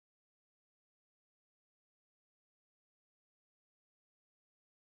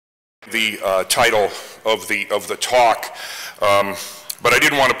The title of the talk, but I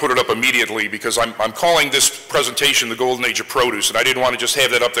didn't want to put it up immediately because I'm calling this presentation the Golden Age of Produce, and I didn't want to just have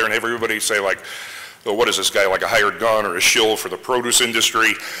that up there and have everybody say like, well, what is this guy, like a hired gun or a shill for the produce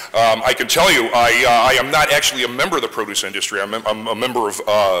industry? I can tell you, I am not actually a member of the produce industry. I'm a member of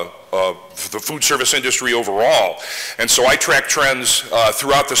the food service industry overall. And so I track trends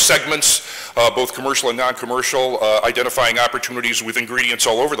throughout the segments, both commercial and non-commercial, identifying opportunities with ingredients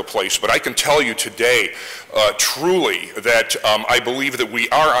all over the place. But I can tell you today, truly, that I believe that we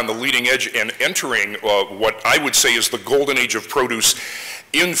are on the leading edge and entering what I would say is the golden age of produce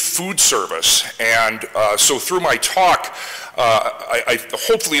in food service. And so through my talk,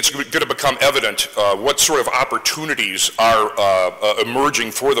 hopefully it's going to become evident what sort of opportunities are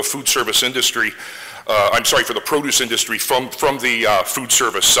emerging for the food service industry, for the produce industry from the food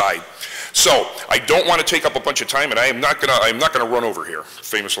service side. So I don't want to take up a bunch of time, and I'm not going to run over here.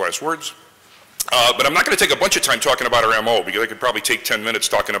 Famous last words. But I'm not going to take a bunch of time talking about our MO because I could probably take 10 minutes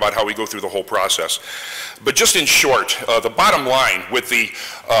talking about how we go through the whole process. But just in short, the bottom line with the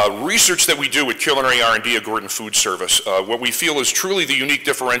research that we do with Culinary R&D at Gordon Food Service, what we feel is truly the unique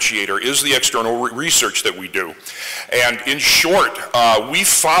differentiator is the external research that we do. And in short, we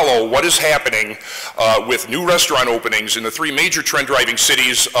follow what is happening with new restaurant openings in the three major trend-driving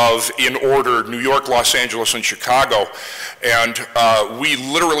cities in order, New York, Los Angeles, and Chicago. And we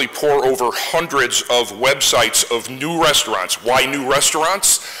literally pour over hundreds of websites of new restaurants. Why new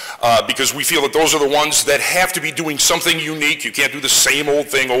restaurants? Because we feel that those are the ones that have to be doing something unique. You can't do the same old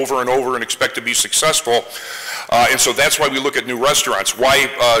thing over and over and expect to be successful. And so that's why we look at new restaurants.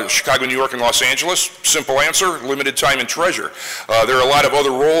 Why Chicago, New York, and Los Angeles? Simple answer, limited time and treasure. There are a lot of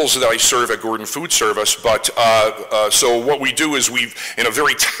other roles that I serve at Gordon Food Service, but so what we do is we, in a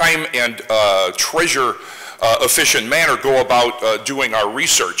very time and treasure efficient manner, go about doing our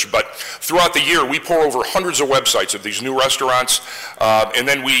research. But throughout the year, we pour over hundreds of websites of these new restaurants, and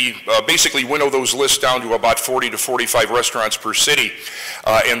then we basically winnow those lists down to about 40 to 45 restaurants per city.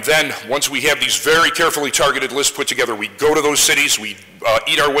 And then once we have these very carefully targeted lists put together, we go to those cities, we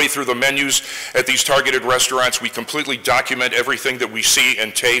eat our way through the menus at these targeted restaurants, we completely document everything that we see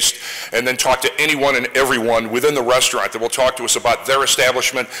and taste, and then talk to anyone and everyone within the restaurant that will talk to us about their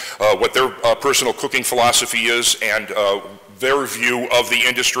establishment, what their personal cooking philosophy is, and their view of the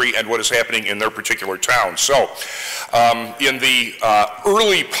industry and what is happening in their particular town. So in the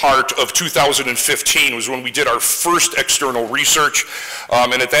early part of 2015 was when we did our first external research,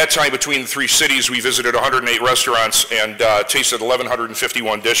 and at that time between the three cities we visited 108 restaurants and tasted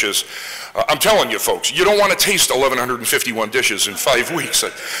 1,151 dishes. I'm telling you folks, you don't want to taste 1,151 dishes in 5 weeks,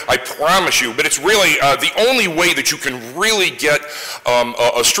 I promise you, but it's really the only way that you can really get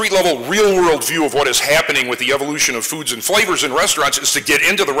a street level real world view of what is happening with the evolution of foods and flavors in restaurants is to get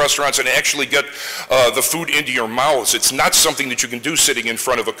into the restaurants and actually get the food into your mouths. It's not something that you can do sitting in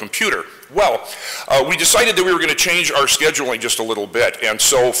front of a computer. Well, we decided that we were going to change our scheduling just a little bit, and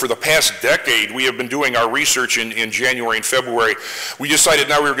so for the past decade we have been doing our research in January and February. We decided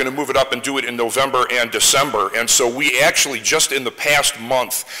now we were going to move it up and do it in November and December, and so we actually just in the past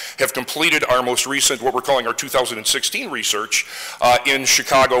month have completed our most recent, what we're calling our 2016 research in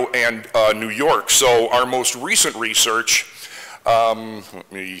Chicago and New York. So our most recent research,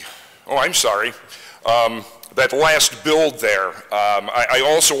 that last build there, I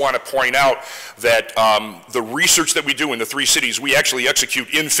also want to point out that the research that we do in the three cities, we actually execute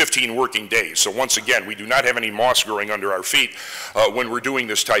in 15 working days. So once again, we do not have any moss growing under our feet when we're doing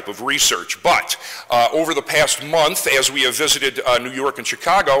this type of research. But over the past month, as we have visited New York and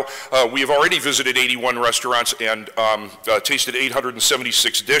Chicago, we have already visited 81 restaurants and tasted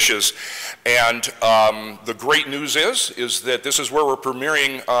 876 dishes. And the great news is that this is where we're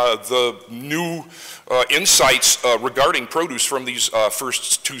premiering the new insights regarding produce from these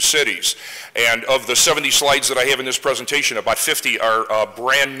first two cities. And of the 70 slides that I have in this presentation, about 50 are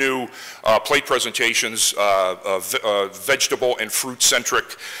brand new plate presentations, vegetable and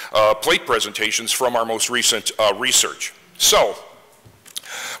fruit-centric plate presentations from our most recent research. So,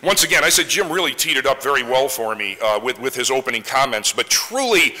 once again, I said Jim really teed it up very well for me with his opening comments, but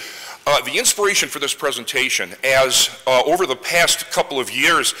truly, the inspiration for this presentation, as over the past couple of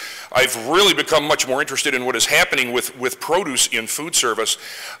years, I've really become much more interested in what is happening with produce in food service.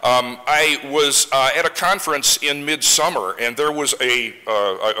 I was at a conference in midsummer, and there was a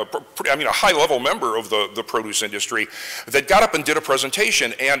high-level member of the produce industry that got up and did a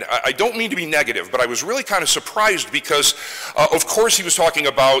presentation. And I don't mean to be negative, but I was really kind of surprised because, of course, he was talking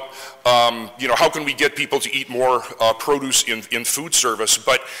about, how can we get people to eat more produce in food service,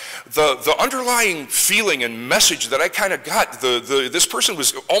 but the underlying feeling and message that I kind of got, this person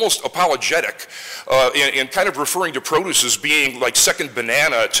was almost apologetic and kind of referring to produce as being like second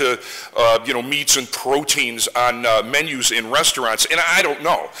banana to meats and proteins on menus in restaurants. And I don't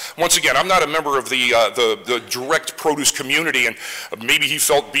know. Once again, I'm not a member of the direct produce community, and maybe he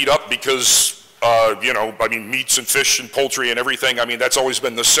felt beat up because meats and fish and poultry and everything, that's always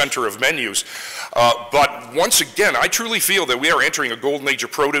been the center of menus. But once again, I truly feel that we are entering a golden age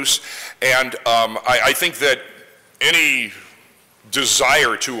of produce, and I think that any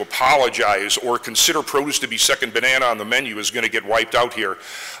desire to apologize or consider produce to be second banana on the menu is going to get wiped out here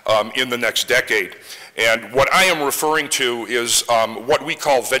in the next decade. And what I am referring to is what we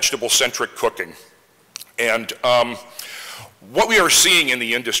call vegetable-centric cooking. And what we are seeing in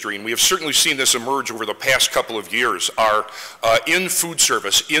the industry, and we have certainly seen this emerge over the past couple of years, are in food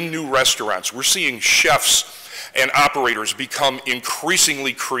service, in new restaurants, we're seeing chefs and operators become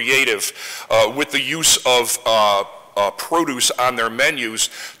increasingly creative with the use of produce on their menus,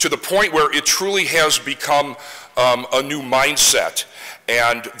 to the point where it truly has become a new mindset.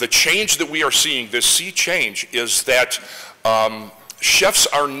 And the change that we are seeing, this sea change, is that chefs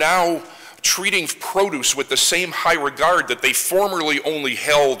are now treating produce with the same high regard that they formerly only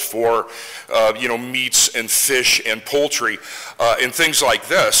held for, meats and fish and poultry and things like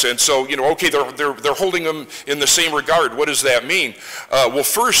this. And so, okay, they're holding them in the same regard. What does that mean? Well,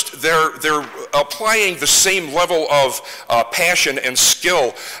 first, they're applying the same level of passion and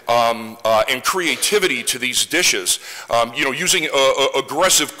skill and creativity to these dishes. Using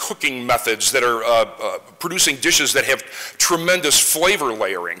aggressive cooking methods that are producing dishes that have tremendous flavor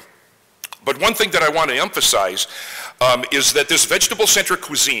layering. But one thing that I want to emphasize is that this vegetable-centric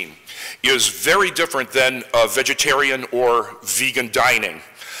cuisine is very different than vegetarian or vegan dining.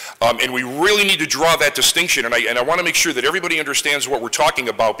 And we really need to draw that distinction, and I want to make sure that everybody understands what we're talking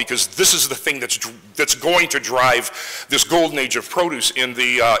about, because this is the thing that's going to drive this golden age of produce in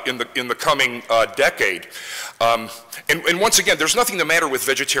the coming decade. And once again, there's nothing the matter with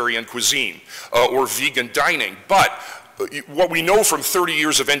vegetarian cuisine or vegan dining, but what we know from 30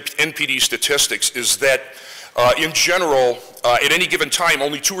 years of NPD statistics is that in general, at any given time,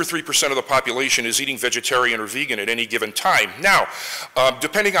 only 2 or 3% of the population is eating vegetarian or vegan at any given time. Now,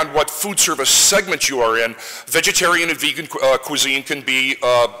 depending on what food service segment you are in, vegetarian and vegan cuisine can be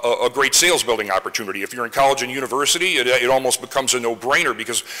a great sales building opportunity. If you're in college and university, it almost becomes a no-brainer,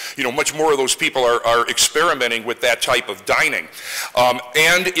 because much more of those people are experimenting with that type of dining.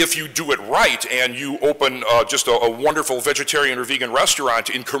 And if you do it right and you open just a wonderful vegetarian or vegan restaurant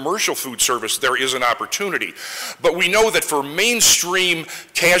in commercial food service, there is an opportunity. But we know that for mainstream,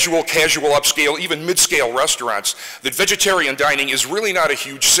 casual, upscale, even mid-scale restaurants, that vegetarian dining is really not a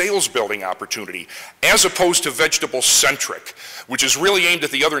huge sales building opportunity, as opposed to vegetable-centric, which is really aimed at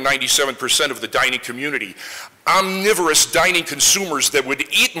the other 97% of the dining community. Omnivorous dining consumers that would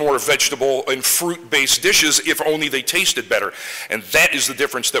eat more vegetable and fruit-based dishes if only they tasted better. And that is the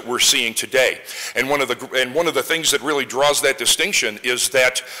difference that we're seeing today. And one of the things that really draws that distinction is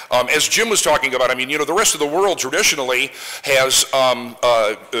that, as Jim was talking about, the rest of the world traditionally has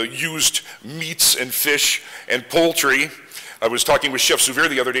used meats and fish and poultry. I was talking with Chef Souvir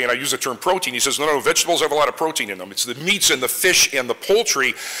the other day, and I used the term protein. He says, no, vegetables have a lot of protein in them. It's the meats and the fish and the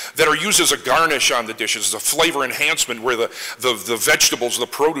poultry that are used as a garnish on the dishes, as a flavor enhancement, where the vegetables, the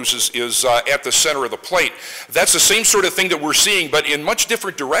produce is at the center of the plate. That's the same sort of thing that we're seeing, but in much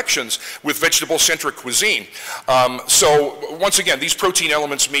different directions with vegetable-centric cuisine. So once again, these protein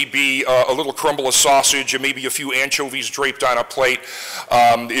elements may be a little crumble of sausage, and maybe a few anchovies draped on a plate.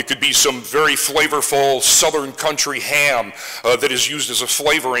 It could be some very flavorful Southern country ham that is used as a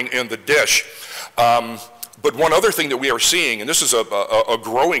flavoring in the dish. But one other thing that we are seeing, and this is a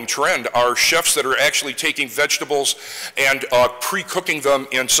growing trend, are chefs that are actually taking vegetables and pre-cooking them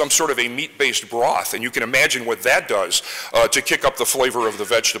in some sort of a meat-based broth. And you can imagine what that does to kick up the flavor of the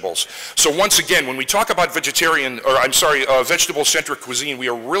vegetables. So once again, when we talk about vegetable-centric cuisine, we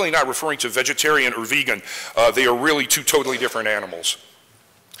are really not referring to vegetarian or vegan. They are really two totally different animals.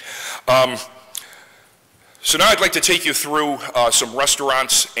 So now I'd like to take you through some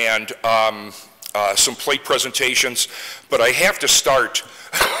restaurants and some plate presentations, but I have to start,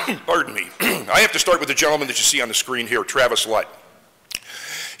 pardon me, I have to start with the gentleman that you see on the screen here, Travis Lutt.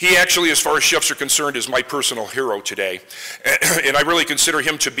 He actually, as far as chefs are concerned, is my personal hero today, and I really consider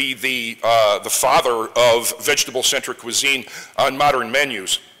him to be the father of vegetable-centric cuisine on modern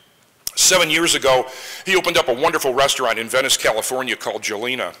menus. 7 years ago, he opened up a wonderful restaurant in Venice, California called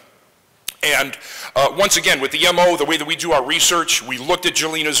Jelena. And once again, with the MO, the way that we do our research, we looked at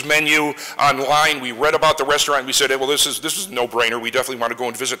Gelina's menu online, we read about the restaurant, and we said, hey, well, this is a no-brainer. We definitely want to go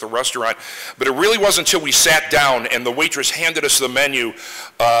and visit the restaurant. But it really wasn't until we sat down and the waitress handed us the menu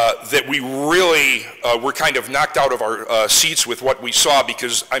that we really were kind of knocked out of our seats with what we saw,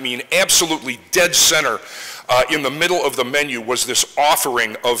 because, I mean, absolutely dead center in the middle of the menu was this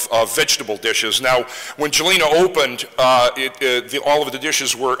offering of vegetable dishes. Now, when Gelina opened, all of the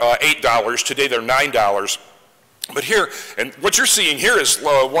dishes were $8. Today they're $9. But here, and what you're seeing here is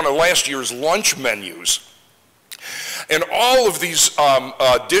one of last year's lunch menus. And all of these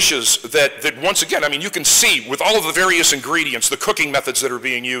dishes that once again, I mean, you can see with all of the various ingredients, the cooking methods that are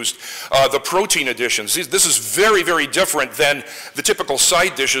being used, the protein additions. This is very, very different than the typical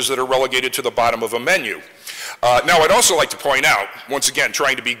side dishes that are relegated to the bottom of a menu. Now, I'd also like to point out, once again,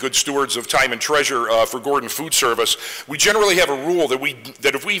 trying to be good stewards of time and treasure for Gordon Foodservice, we generally have a rule that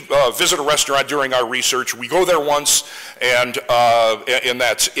if we visit a restaurant during our research, we go there once and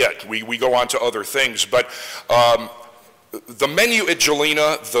that's it. We go on to other things. But the menu at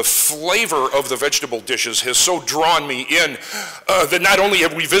Gelina, the flavor of the vegetable dishes has so drawn me in that not only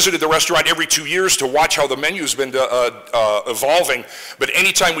have we visited the restaurant every 2 years to watch how the menu's been evolving, but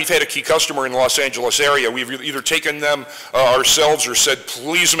anytime we've had a key customer in the Los Angeles area, we've either taken them ourselves or said,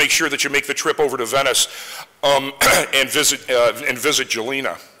 please make sure that you make the trip over to Venice and visit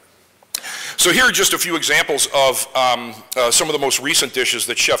Gelina. So here are just a few examples of some of the most recent dishes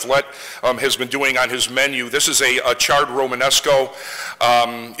that Chef Lett has been doing on his menu. This is a charred Romanesco.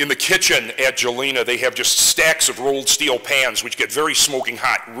 In the kitchen at Gelina, they have just stacks of rolled steel pans, which get very smoking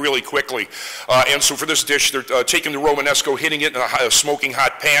hot really quickly. And so for this dish, they're taking the Romanesco, hitting it in a smoking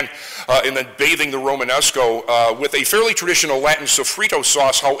hot pan, and then bathing the Romanesco with a fairly traditional Latin sofrito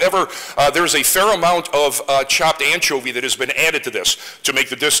sauce. However, there's a fair amount of chopped anchovy that has been added to this to make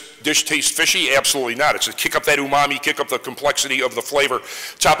the dish taste fishy. Absolutely not. It's to kick up that umami, kick up the complexity of the flavor.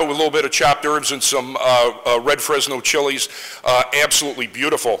 Top it with a little bit of chopped herbs and some red Fresno chilies. Absolutely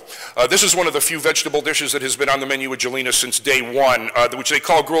beautiful. This is one of the few vegetable dishes that has been on the menu at Gelina since day one, which they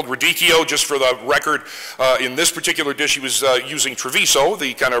call grilled radicchio. Just for the record, in this particular dish, he was using Treviso,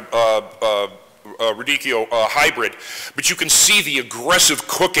 the kind of radicchio hybrid, but you can see the aggressive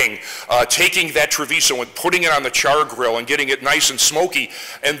cooking, taking that Treviso and putting it on the char grill and getting it nice and smoky,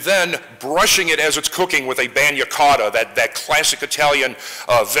 and then brushing it as it's cooking with a bagna cotta, that classic Italian,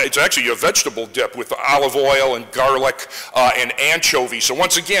 it's actually a vegetable dip with olive oil and garlic and anchovy. So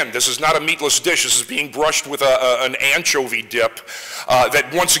once again, this is not a meatless dish. This is being brushed with an anchovy dip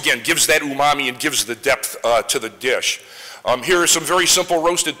that once again gives that umami and gives the depth to the dish. Here are some very simple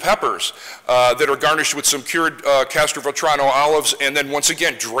roasted peppers that are garnished with some cured Castrovetrano olives and then once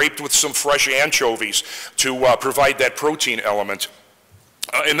again draped with some fresh anchovies to provide that protein element.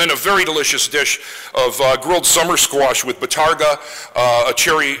 And then a very delicious dish of grilled summer squash with botarga, a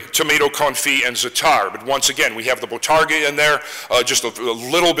cherry tomato confit, and za'atar. But once again, we have the botarga in there, just a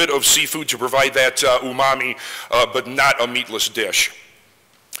little bit of seafood to provide that umami, but not a meatless dish.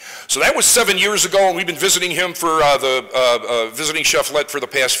 So that was 7 years ago, and we've been visiting him for visiting Chef Lett for the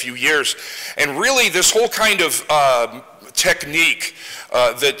past few years. And really, this whole kind of technique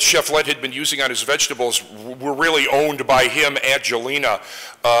that Chef Lett had been using on his vegetables were really owned by him at Gelina.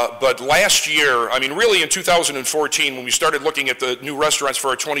 But last year, I mean really in 2014, when we started looking at the new restaurants for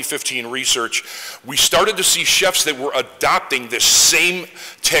our 2015 research, we started to see chefs that were adopting this same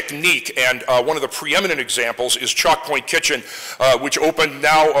technique. And one of the preeminent examples is Chalk Point Kitchen, which opened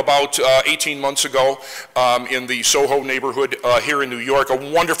now about 18 months ago in the Soho neighborhood here in New York.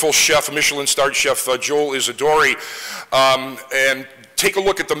 A wonderful chef, Michelin-starred chef Joel Isidori. And take a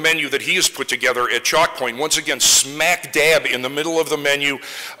look at the menu that he has put together at Chalk Point. Once again, smack dab in the middle of the menu,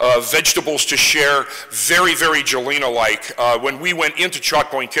 vegetables to share, very, very Gelina-like. When we went into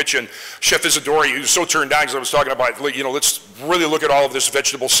Chalk Point Kitchen, Chef Isidori, he was so turned on because I was talking about, you know, let's really look at all of this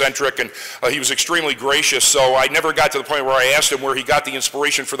vegetable-centric, and he was extremely gracious. So I never got to the point where I asked him where he got the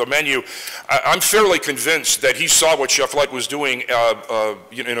inspiration for the menu. I'm fairly convinced that he saw what Chef Lett was doing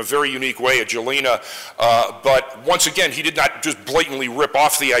in a very unique way at Gelina. But once again, he did not just blatantly rip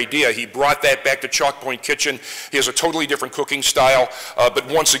off the idea. He brought that back to Chalk Point Kitchen. He has a totally different cooking style, but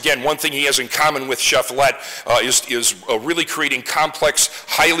once again, one thing he has in common with Chef Lett is really creating complex,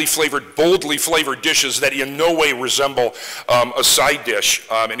 highly flavored, boldly flavored dishes that in no way resemble a side dish.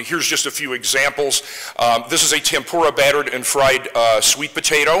 And here's just a few examples. This is a tempura battered and fried sweet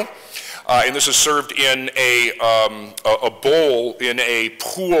potato. and this is served in a bowl in a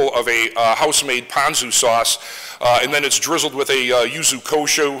pool of a house-made ponzu sauce, and then it's drizzled with a yuzu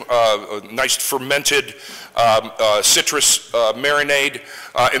kosho, a nice fermented citrus marinade,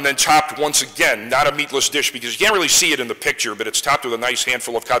 and then topped once again, not a meatless dish because you can't really see it in the picture, but it's topped with a nice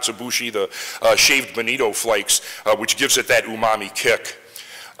handful of katsuobushi, the shaved bonito flakes, which gives it that umami kick.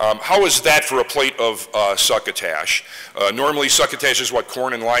 How is that for a plate of succotash? Normally succotash is what,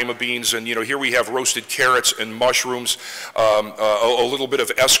 corn and lima beans, and here we have roasted carrots and mushrooms, a little bit of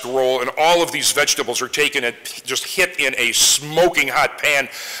escarole, and all of these vegetables are taken and just hit in a smoking hot pan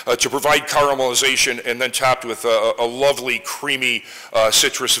to provide caramelization, and then topped with a lovely creamy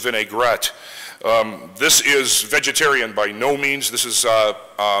citrus vinaigrette. This is vegetarian by no means. This is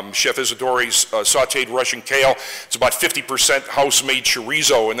Chef Isidori's sauteed Russian kale. It's about 50% house-made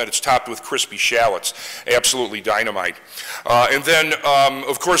chorizo, and then it's topped with crispy shallots. Absolutely dynamite. And then,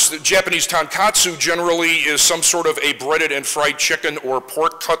 of course, the Japanese tonkatsu generally is some sort of a breaded and fried chicken or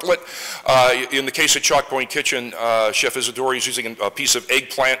pork cutlet. In the case of Chalk Point Kitchen, Chef Isidori is using a piece of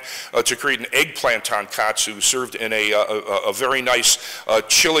eggplant to create an eggplant tonkatsu served in a very nice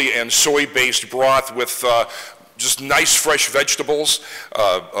chili and soy-based broth with just nice fresh vegetables,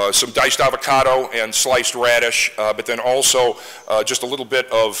 some diced avocado and sliced radish, but then also just a little bit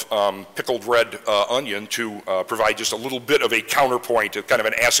of pickled red onion to provide just a little bit of a counterpoint, kind of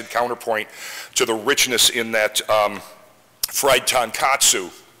an acid counterpoint to the richness in that fried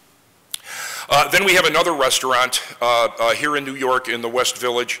tonkatsu. Then we have another restaurant here in New York in the West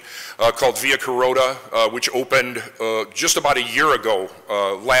Village called Via Carota, which opened just about a year ago,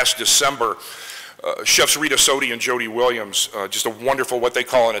 last December. Chefs Rita Sodi and Jody Williams, just a wonderful, what they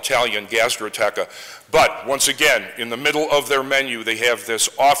call an Italian gastroteca. But once again, in the middle of their menu, they have this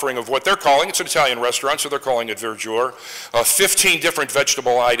offering of what they're calling, it's an Italian restaurant, so they're calling it verdure, 15 different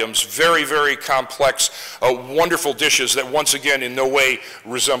vegetable items, very, very complex, wonderful dishes that once again in no way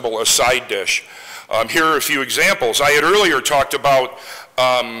resemble a side dish. Here are a few examples. I had earlier talked about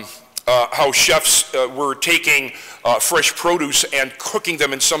how chefs were taking fresh produce and cooking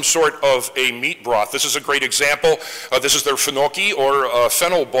them in some sort of a meat broth. This is a great example. This is their finocchi or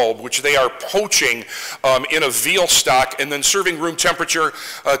fennel bulb, which they are poaching in a veal stock and then serving room temperature,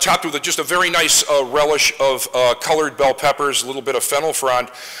 topped with just a very nice relish of colored bell peppers, a little bit of fennel frond,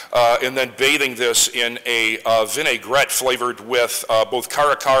 and then bathing this in a vinaigrette flavored with both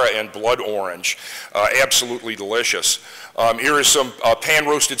cara cara and blood orange. Absolutely delicious. Here is some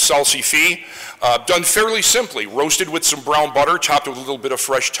pan-roasted salsify, done fairly simply, roasted with some brown butter, topped with a little bit of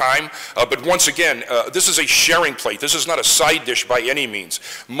fresh thyme. But once again, this is a sharing plate. This is not a side dish by any means,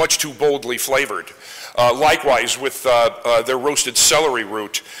 much too boldly flavored. Likewise, with their roasted celery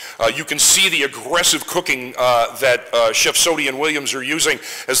root, you can see the aggressive cooking that Chef Sodi and Williams are using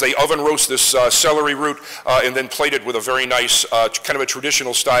as they oven roast this celery root and then plate it with a very nice, kind of a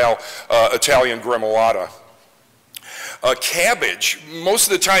traditional style Italian gremolata. Cabbage, most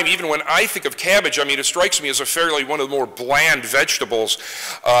of the time, even when I think of cabbage, I mean, it strikes me as a fairly one of the more bland vegetables.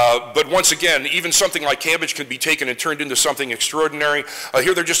 But once again, even something like cabbage can be taken and turned into something extraordinary.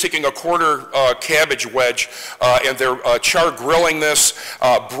 Here they're just taking a quarter cabbage wedge and they're char grilling this,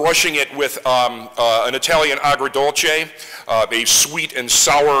 brushing it with an Italian agrodolce, a sweet and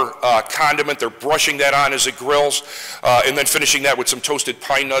sour condiment. They're brushing that on as it grills, and then finishing that with some toasted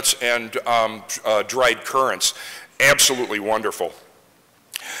pine nuts and dried currants. Absolutely wonderful.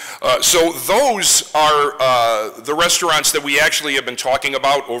 So those are the restaurants that we actually have been talking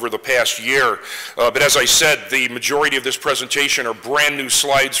about over the past year. But as I said, the majority of this presentation are brand new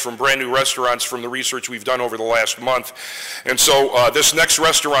slides from brand new restaurants from the research we've done over the last month. And so this next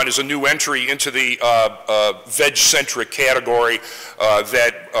restaurant is a new entry into the veg-centric category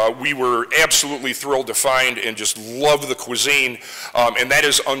that we were absolutely thrilled to find and just love the cuisine. And that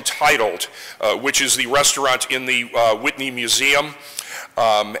is Untitled, which is the restaurant in the Whitney Museum.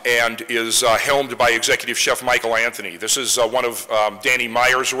 And is helmed by Executive Chef Michael Anthony. This is one of Danny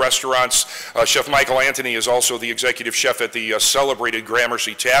Meyer's restaurants. Chef Michael Anthony is also the executive chef at the celebrated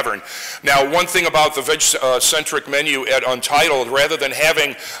Gramercy Tavern. Now, one thing about the veg-centric menu at Untitled, rather than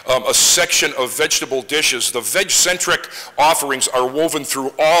having a section of vegetable dishes, the veg-centric offerings are woven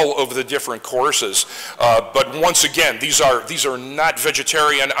through all of the different courses. But once again, these are not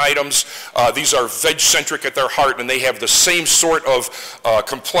vegetarian items. These are veg-centric at their heart, and they have the same sort of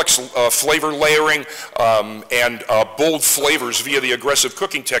complex flavor layering and bold flavors via the aggressive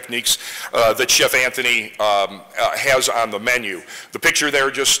cooking techniques that Chef Anthony has on the menu. The picture there,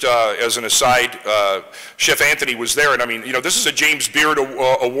 just as an aside, Chef Anthony was there, and I mean, you know, this is a James Beard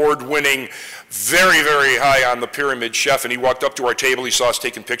award-winning very, very high on the pyramid chef, and he walked up to our table, he saw us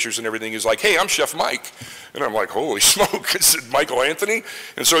taking pictures and everything, he's like, hey, I'm Chef Mike. And I'm like, holy smoke, is it Michael Anthony?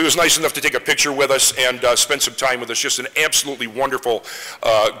 And so he was nice enough to take a picture with us and spend some time with us, just an absolutely wonderful,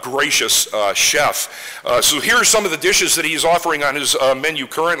 gracious chef. So here are some of the dishes that he's offering on his menu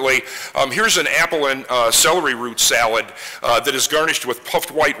currently. Here's an apple and celery root salad that is garnished with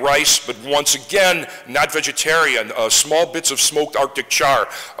puffed white rice, but once again, not vegetarian. Small bits of smoked Arctic char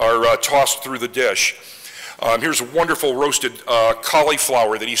are tossed through the dish. Here's a wonderful roasted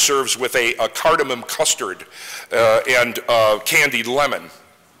cauliflower that he serves with a cardamom custard and candied lemon.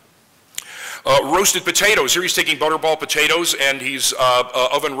 Roasted potatoes. Here he's taking butterball potatoes and he's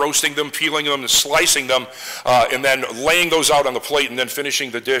oven roasting them, peeling them, and slicing them, and then laying those out on the plate and then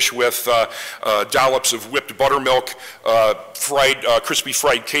finishing the dish with dollops of whipped buttermilk, crispy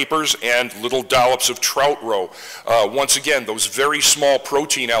fried capers, and little dollops of trout roe. Once again, those very small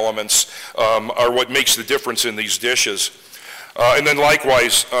protein elements are what makes the difference in these dishes. And then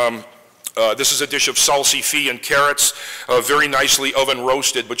likewise, this is a dish of salsify and carrots, very nicely oven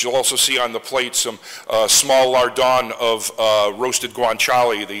roasted, but you'll also see on the plate some small lardon of roasted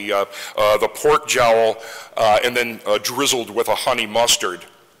guanciale, the pork jowl, and then drizzled with a honey mustard.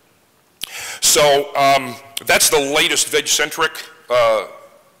 So that's the latest veg-centric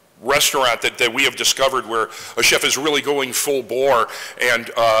restaurant that we have discovered, where a chef is really going full bore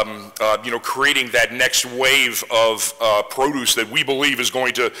and creating that next wave of produce that we believe is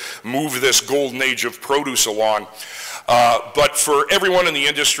going to move this golden age of produce along. But for everyone in the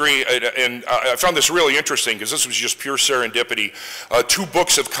industry, and I found this really interesting because this was just pure serendipity, 2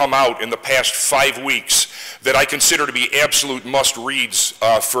 books have come out in the past 5 weeks that I consider to be absolute must-reads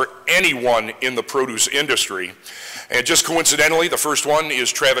for anyone in the produce industry. And just coincidentally, the first one is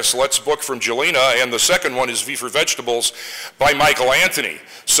Travis Lett's book from Gelina, and the second one is V for Vegetables by Michael Anthony.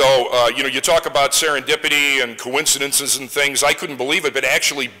 So, you talk about serendipity and coincidences and things. I couldn't believe it, but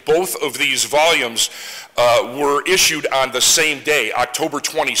actually both of these volumes were issued on the same day, October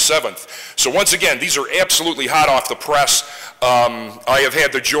 27th. So once again, these are absolutely hot off the press. I have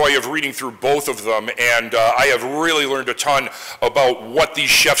had the joy of reading through both of them, and I have really learned a ton about what these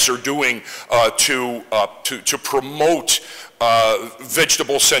chefs are doing to promote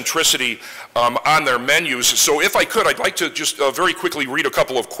vegetable centricity on their menus. So if I could, I'd like to just very quickly read a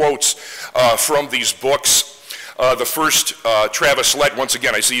couple of quotes from these books. The first, Travis Lett, once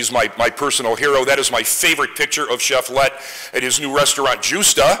again, I see he's my personal hero. That is my favorite picture of Chef Lett at his new restaurant,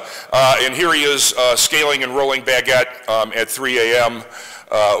 Justa. And here he is scaling and rolling baguette at 3 a.m.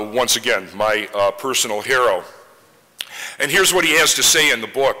 Once again, my personal hero. And here's what he has to say in the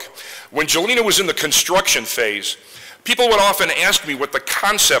book. When Gelina was in the construction phase, people would often ask me what the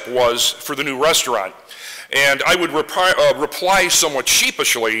concept was for the new restaurant. And I would reply somewhat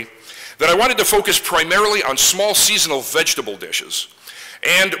sheepishly that I wanted to focus primarily on small seasonal vegetable dishes.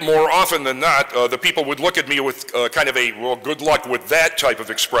 And more often than not, the people would look at me with kind of a, well, good luck with that type of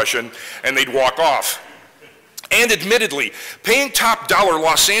expression, and they'd walk off. And admittedly, paying top dollar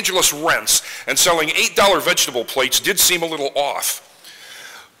Los Angeles rents and selling $8 vegetable plates did seem a little off.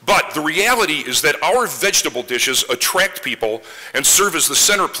 But the reality is that our vegetable dishes attract people and serve as the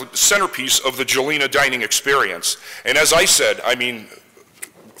centerpiece of the Gelina dining experience. And as I said, I mean,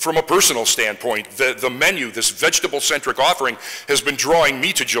 from a personal standpoint, the menu, this vegetable-centric offering, has been drawing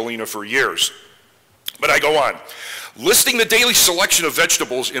me to Gelina for years. But I go on. Listing the daily selection of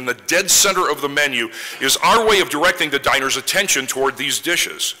vegetables in the dead center of the menu is our way of directing the diner's attention toward these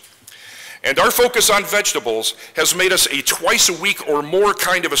dishes. And our focus on vegetables has made us a twice-a-week or more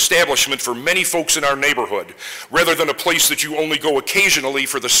kind of establishment for many folks in our neighborhood, rather than a place that you only go occasionally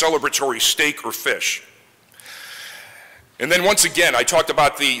for the celebratory steak or fish. And then once again, I talked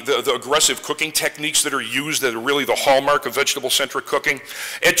about the aggressive cooking techniques that are used that are really the hallmark of vegetable-centric cooking.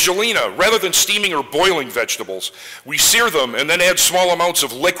 At Gelina, rather than steaming or boiling vegetables, we sear them and then add small amounts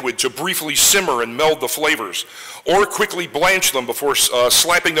of liquid to briefly simmer and meld the flavors, or quickly blanch them before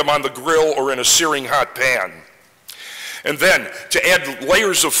slapping them on the grill or in a searing hot pan. And then, to add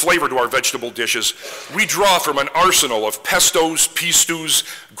layers of flavor to our vegetable dishes, we draw from an arsenal of pestos, pistos,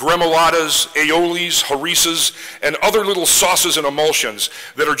 gremolatas, aiolis, harissas, and other little sauces and emulsions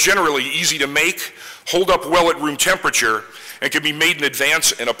that are generally easy to make, hold up well at room temperature, and can be made in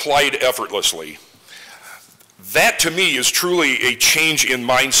advance and applied effortlessly. That, to me, is truly a change in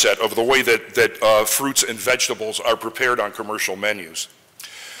mindset of the way that fruits and vegetables are prepared on commercial menus.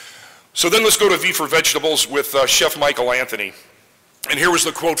 So then let's go to V for Vegetables with Chef Michael Anthony. And here was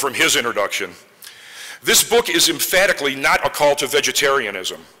the quote from his introduction. This book is emphatically not a call to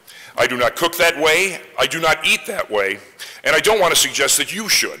vegetarianism. I do not cook that way, I do not eat that way, and I don't want to suggest that you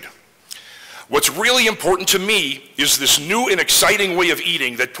should. What's really important to me is this new and exciting way of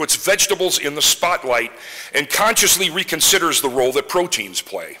eating that puts vegetables in the spotlight and consciously reconsiders the role that proteins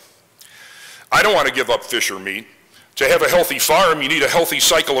play. I don't want to give up fish or meat. To have a healthy farm, you need a healthy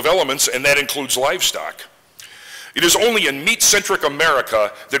cycle of elements, and that includes livestock. It is only in meat-centric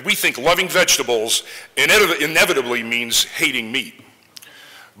America that we think loving vegetables inevitably means hating meat.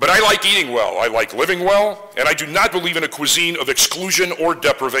 But I like eating well, I like living well, and I do not believe in a cuisine of exclusion or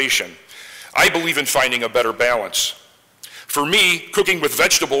deprivation. I believe in finding a better balance. For me, cooking with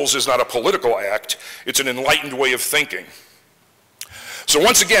vegetables is not a political act, it's an enlightened way of thinking. So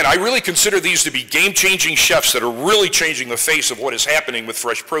once again, I really consider these to be game-changing chefs that are really changing the face of what is happening with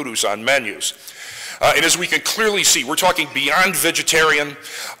fresh produce on menus. And as we can clearly see, we're talking beyond vegetarian,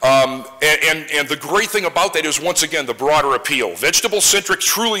 and the great thing about that is, once again, the broader appeal. Vegetable-centric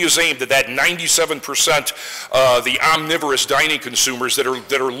truly is aimed at that 97% the omnivorous dining consumers that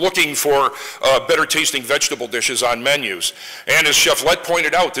are looking for better-tasting vegetable dishes on menus. And as Chef Lett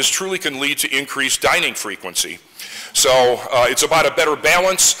pointed out, this truly can lead to increased dining frequency. So it's about a better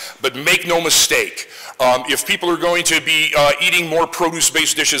balance, but make no mistake, if people are going to be eating more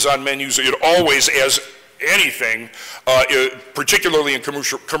produce-based dishes on menus, it always, as anything, particularly in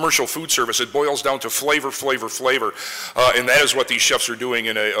commercial food service, it boils down to flavor, flavor, flavor, and that is what these chefs are doing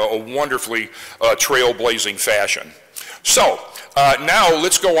in a wonderfully trailblazing fashion. So now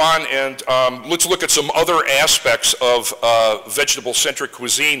let's go on and let's look at some other aspects of vegetable-centric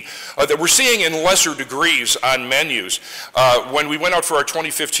cuisine that we're seeing in lesser degrees on menus. When we went out for our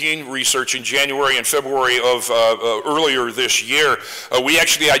 2015 research in January and February of earlier this year, we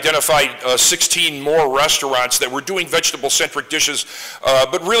actually identified 16 more restaurants that were doing vegetable-centric dishes,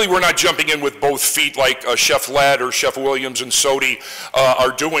 but really we're not jumping in with both feet like Chef Ladd or Chef Williams and Sodi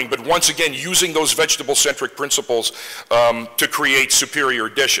are doing, but once again using those vegetable-centric principles to create superior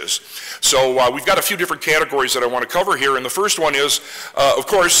dishes. So we've got a few different categories that I want to cover here, and the first one is, of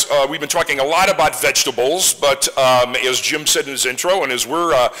course, we've been talking a lot about vegetables, but as Jim said in his intro, and as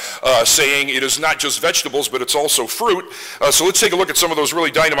we're saying, it is not just vegetables, but it's also fruit. So let's take a look at some of those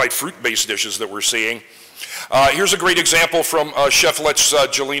really dynamite fruit-based dishes that we're seeing. Here's a great example from Chef Lett's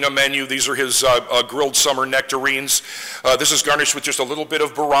Jelena menu. These are his grilled summer nectarines. This is garnished with just a little bit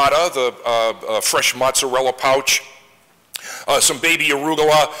of burrata, the fresh mozzarella pouch. Some baby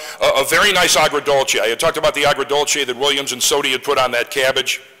arugula, a very nice agrodolce. I had talked about the agrodolce that Williams and Sodi had put on that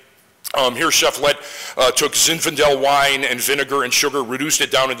cabbage. Here Chef Lett took Zinfandel wine and vinegar and sugar, reduced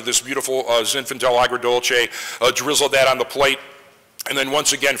it down into this beautiful Zinfandel agrodolce, drizzled that on the plate. And then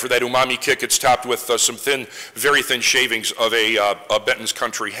once again, for that umami kick, it's topped with some thin, very thin shavings of a Benton's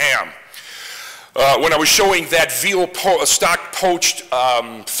Country ham. When I was showing that veal stock poached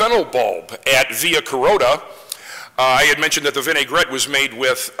fennel bulb at Via Carota, I had mentioned that the vinaigrette was made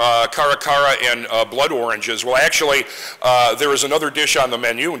with cara cara and blood oranges. Well, actually, there is another dish on the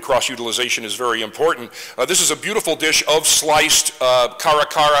menu, and cross-utilization is very important. This is a beautiful dish of sliced cara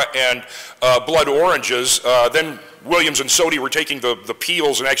cara and blood oranges. Then Williams and Sodi were taking the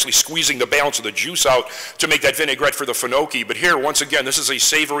peels and actually squeezing the balance of the juice out to make that vinaigrette for the finocchi. But here, once again, this is a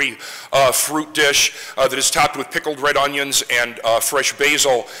savory fruit dish that is topped with pickled red onions and fresh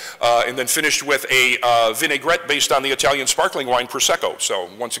basil, and then finished with a vinaigrette based on the Italian sparkling wine Prosecco. So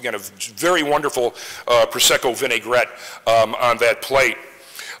once again, a very wonderful Prosecco vinaigrette on that plate.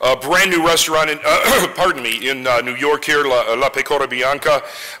 A brand new restaurant in, pardon me, in New York here, La Pecora Bianca.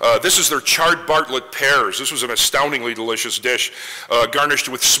 This is their charred Bartlett pears. This was an astoundingly delicious dish, garnished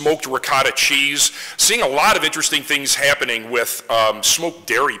with smoked ricotta cheese. Seeing a lot of interesting things happening with smoked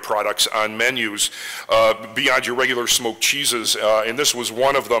dairy products on menus beyond your regular smoked cheeses, and this was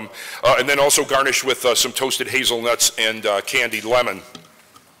one of them. And then also garnished with some toasted hazelnuts and candied lemon.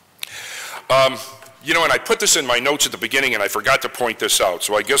 You know, and I put this in my notes at the beginning and I forgot to point this out,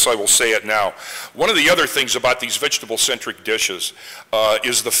 so I guess I will say it now. One of the other things about these vegetable-centric dishes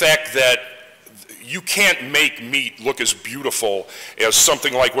is the fact that you can't make meat look as beautiful as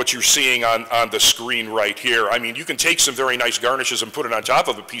something like what you're seeing on the screen right here. I mean, you can take some very nice garnishes and put it on top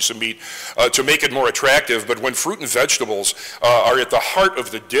of a piece of meat to make it more attractive, but when fruit and vegetables are at the heart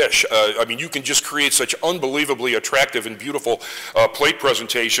of the dish, I mean, you can just create such unbelievably attractive and beautiful plate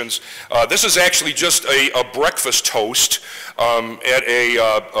presentations. This is actually just a breakfast toast at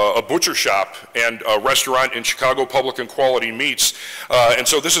a butcher shop and a restaurant in Chicago, Public and Quality Meats. And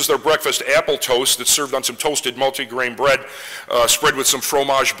so this is their breakfast apple toast that's served on some toasted multigrain bread, spread with some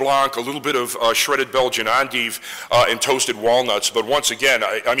fromage blanc, a little bit of shredded Belgian endive, and toasted walnuts. But once again,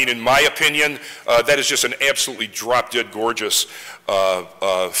 I mean, in my opinion, that is just an absolutely drop-dead gorgeous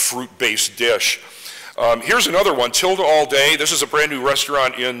fruit-based dish. Here's another one, Tilda All Day. This is a brand new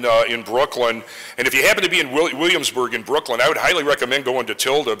restaurant in Brooklyn. And if you happen to be in Williamsburg in Brooklyn, I would highly recommend going to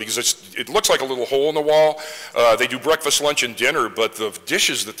Tilda because it looks like a little hole in the wall. They do breakfast, lunch, and dinner, but the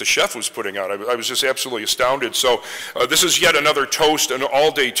dishes that the chef was putting out, I was just absolutely astounded. So this is yet another toast, an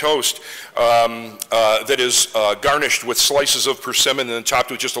all-day toast that is garnished with slices of persimmon and then topped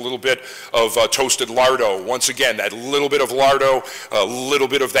with just a little bit of toasted lardo. Once again, that little bit of lardo, a little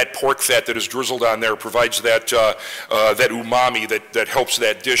bit of that pork fat that is drizzled on there provides that that umami that helps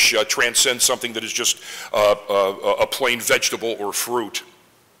that dish transcend something that is just a plain vegetable or fruit.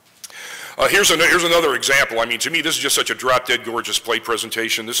 Here's another example. I mean, to me, this is just such a drop-dead gorgeous plate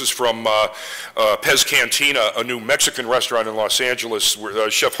presentation. This is from Pez Cantina, a new Mexican restaurant in Los Angeles, where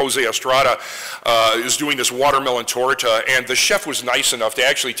Chef Jose Estrada is doing this watermelon torta, and the chef was nice enough to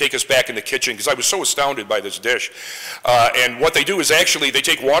actually take us back in the kitchen because I was so astounded by this dish. And what they do is actually they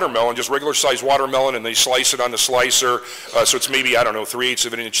take watermelon, just regular-sized watermelon, and they slice it on the slicer, so it's maybe, I don't know, 3/8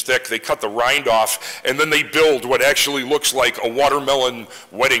 of an inch thick. They cut the rind off, and then they build what actually looks like a watermelon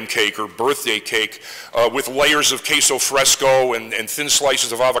wedding cake or birthday cake with layers of queso fresco and thin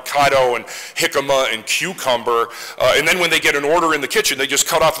slices of avocado and jicama and cucumber. And then when they get an order in the kitchen, they just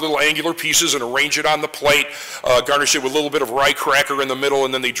cut off little angular pieces and arrange it on the plate, garnish it with a little bit of rye cracker in the middle,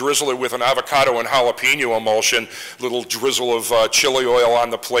 and then they drizzle it with an avocado and jalapeno emulsion, little drizzle of chili oil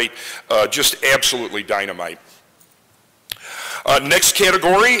on the plate, just absolutely dynamite. Next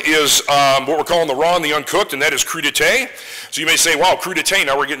category is what we're calling the raw and the uncooked, and that is crudité. So you may say, wow, crudité,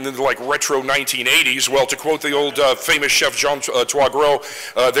 now we're getting into like retro 1980s. Well, to quote the old famous chef Jean Toigreau,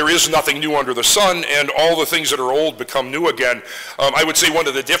 there is nothing new under the sun, and all the things that are old become new again. I would say one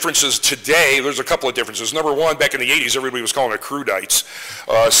of the differences today, there's a couple of differences. Number one, back in the 80s, everybody was calling it crudites.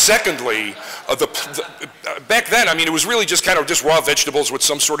 Secondly, back then, I mean, it was really just kind of just raw vegetables with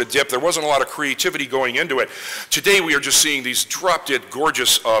some sort of dip. There wasn't a lot of creativity going into it. Today, we are just seeing these drop-dead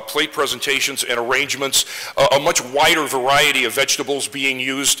gorgeous plate presentations and arrangements, a much wider variety of vegetables being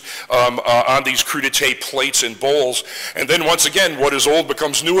used on these crudité plates and bowls. And then once again, what is old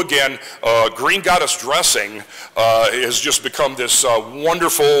becomes new again. Green Goddess dressing has just become this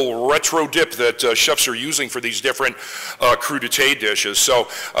wonderful retro dip that chefs are using for these different crudité dishes. So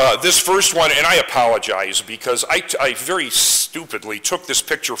this first one, and I apologize because I very stupidly took this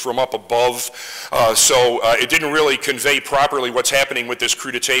picture from up above, so it didn't really convey properly what's happening with this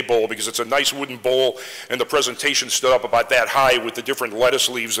crudité bowl because it's a nice wooden bowl and the presentation stood up about that high with the different lettuce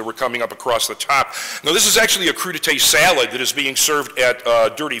leaves that were coming up across the top. Now this is actually a crudité salad that is being served at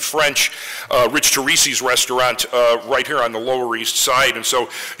Dirty French, Rich Teresi's restaurant right here on the Lower East Side. And so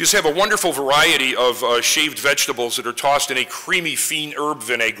you just have a wonderful variety of shaved vegetables that are tossed in a creamy fine herb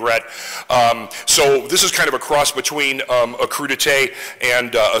vinaigrette. So this is kind of a cross between a crudité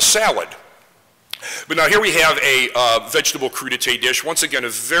and a salad. But now here we have a vegetable crudité dish. Once again, a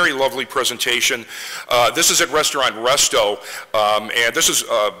very lovely presentation. This is at Restaurant Resto, and this is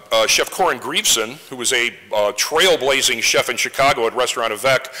Chef Corin Griefson, who was a trailblazing chef in Chicago at Restaurant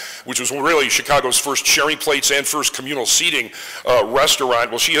Avec, which was really Chicago's first sharing plates and first communal seating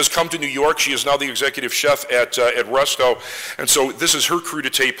restaurant. Well, she has come to New York. She is now the executive chef at Resto, and so this is her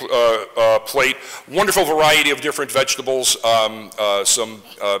crudité plate. Wonderful variety of different vegetables, some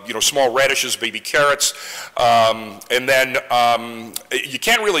small radishes, baby carrots, and then you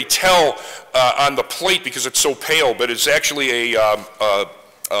can't really tell on the plate because it's so pale, but it's actually a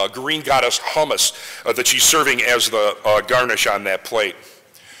Green Goddess hummus that she's serving as the garnish on that plate.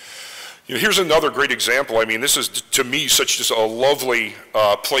 Here's another great example. I mean, this is, to me, such just a lovely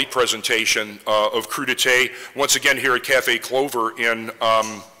plate presentation of crudité, once again here at Cafe Clover in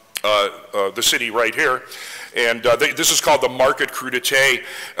the city right here. And this is called the Market Crudité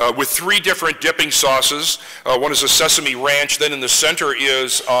with 3 different dipping sauces. One is a sesame ranch, then in the center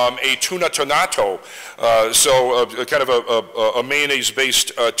is a tuna tonato, so kind of a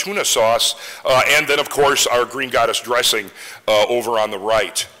mayonnaise-based tuna sauce, and then of course our Green Goddess dressing over on the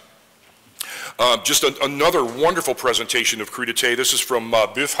right. Just another wonderful presentation of crudité. This is from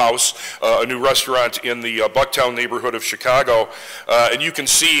Biff House, a new restaurant in the Bucktown neighborhood of Chicago. And you can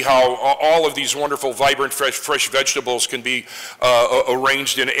see how all of these wonderful, vibrant, fresh vegetables can be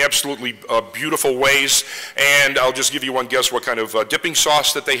arranged in absolutely beautiful ways. And I'll just give you one guess what kind of dipping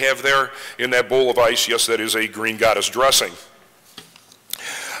sauce that they have there in that bowl of ice. Yes, that is a Green Goddess dressing.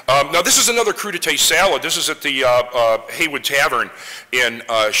 Now this is another crudité salad. This is at the Haywood Tavern in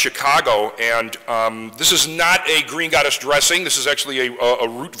Chicago, and this is not a Green Goddess dressing. This is actually a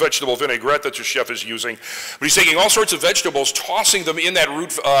root vegetable vinaigrette that the chef is using. But he's taking all sorts of vegetables, tossing them in that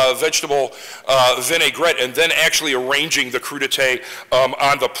root vegetable vinaigrette, and then actually arranging the crudité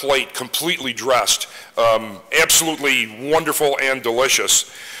on the plate, completely dressed absolutely wonderful and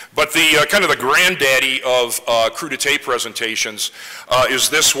delicious. But the kind of the granddaddy of crudité presentations is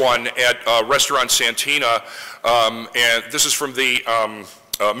this one at Restaurant Santina, and this is from the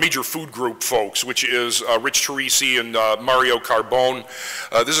Major Food Group folks, which is Rich Teresi and Mario Carbone.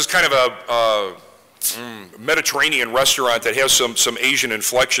 This is kind of a Mediterranean restaurant that has some Asian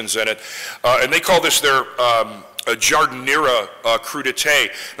inflections in it, and they call this their a giardiniera crudité.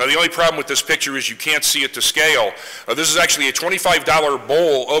 Now the only problem with this picture is you can't see it to scale. This is actually a $25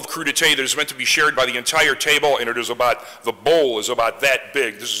 bowl of crudité that is meant to be shared by the entire table, and the bowl is about that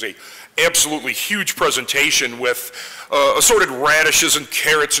big. This is a absolutely huge presentation with assorted radishes and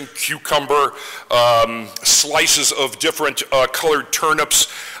carrots and cucumber, slices of different colored turnips,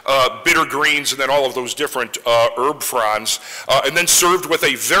 bitter greens, and then all of those different herb fronds, and then served with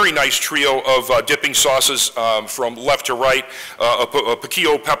a very nice trio of dipping sauces from left to right, a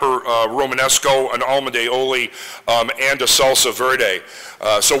piquillo pepper romanesco, an almond aioli, and a salsa verde.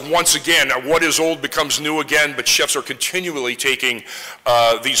 So once again, what is old becomes new again, but chefs are continually taking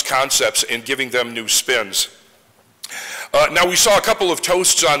these concepts and giving them new spins. Now we saw a couple of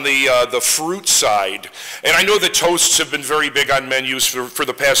toasts on the fruit side, and I know that toasts have been very big on menus for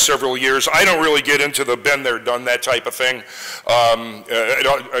the past several years. I don't really get into the been there, done that type of thing.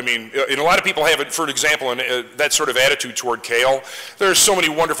 I mean, and a lot of people have it, for example, that sort of attitude toward kale. There's so many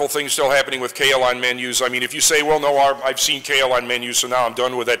wonderful things still happening with kale on menus. I mean, if you say, well, no, I've seen kale on menus, so now I'm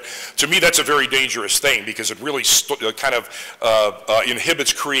done with it, to me that's a very dangerous thing because it really kind of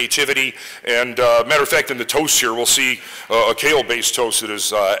inhibits creativity. And matter of fact, in the toast here, we'll see a kale-based toast that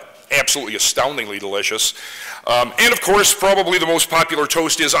is absolutely astoundingly delicious. And of course, probably the most popular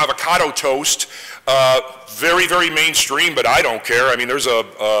toast is avocado toast. Very, very mainstream, but I don't care. I mean, there's a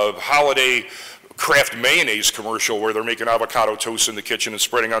holiday Kraft mayonnaise commercial where they're making avocado toast in the kitchen and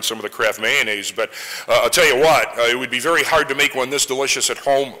spreading on some of the Kraft mayonnaise. But I'll tell you what, it would be very hard to make one this delicious at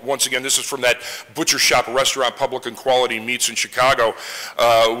home. Once again, this is from that butcher shop restaurant, Public and Quality Meats in Chicago,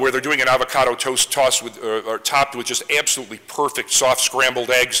 where they're doing an avocado toast tossed with, or topped with just absolutely perfect soft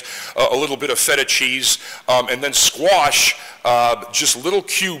scrambled eggs, a little bit of feta cheese, and then squash, just little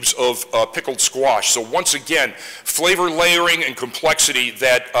cubes of pickled squash. So once again, flavor layering and complexity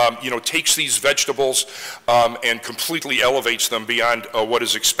that takes these vegetables and completely elevates them beyond what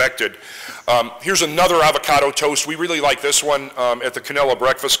is expected. Here's another avocado toast. We really like this one at the Canela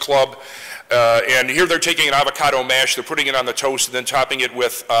Breakfast Club. And here they're taking an avocado mash, they're putting it on the toast, and then topping it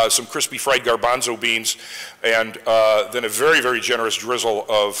with some crispy fried garbanzo beans, and then a very, very generous drizzle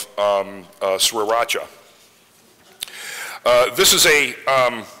of sriracha. This is a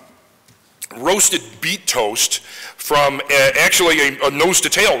roasted beet toast from actually a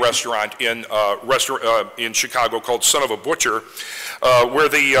nose-to-tail restaurant in Chicago called Son of a Butcher, where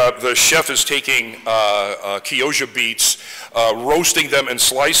the chef is taking Chioggia beets, roasting them and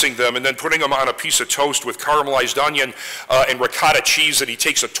slicing them, and then putting them on a piece of toast with caramelized onion and ricotta cheese that he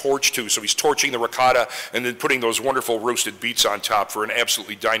takes a torch to. So he's torching the ricotta and then putting those wonderful roasted beets on top for an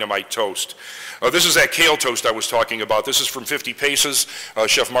absolutely dynamite toast. This is that kale toast I was talking about. This is from 50 Paces,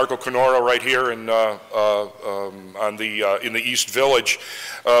 Chef Marco Canora right here in the East Village,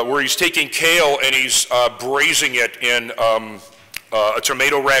 where he's taking kale and he's braising it in a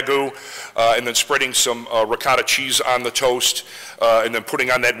tomato ragu, and then spreading some ricotta cheese on the toast, and then putting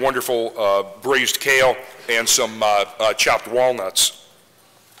on that wonderful braised kale and some chopped walnuts.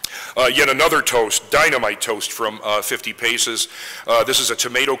 Yet another toast, dynamite toast from 50 Paces. This is a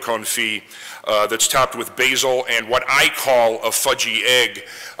tomato confit that's topped with basil and what I call a fudgy egg.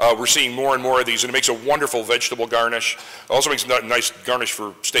 We're seeing more and more of these, and it makes a wonderful vegetable garnish. It also makes a nice garnish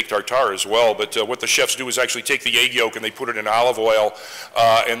for steak tartare as well, but what the chefs do is actually take the egg yolk and they put it in olive oil,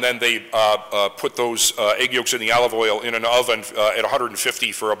 and then they put those egg yolks in the olive oil in an oven at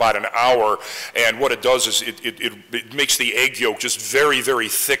 150 for about an hour, and what it does is it makes the egg yolk just very, very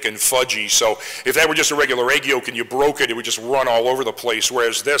thick and fudgy. So if that were just a regular egg yolk and you broke it, it would just run all over the place,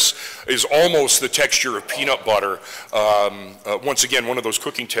 whereas this is almost the texture of peanut butter. Once again, one of those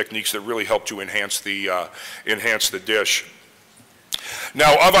cooking techniques that really help to enhance the dish.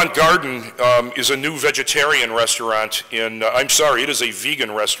 Now, Avant Garden is a new vegetarian restaurant in, it is a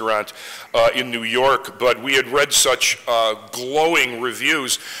vegan restaurant in New York, but we had read such glowing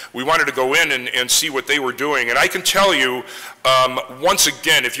reviews, we wanted to go in and see what they were doing. And I can tell you, once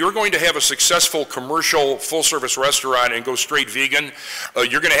again, if you're going to have a successful commercial full-service restaurant and go straight vegan,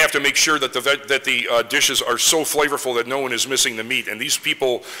 you're going to have to make sure that the dishes are so flavorful that no one is missing the meat. And these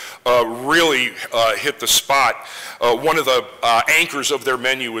people really hit the spot. One of the anchors of of their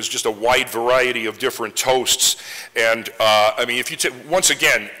menu is just a wide variety of different toasts. And I mean, if you once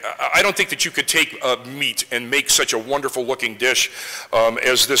again, I don't think that you could take meat and make such a wonderful looking dish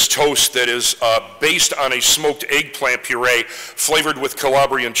as this toast that is based on a smoked eggplant puree flavored with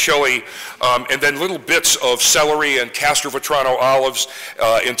Calabrian chili, and then little bits of celery and Castrovetrano olives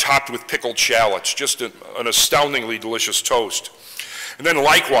and topped with pickled shallots. Just an astoundingly delicious toast. And then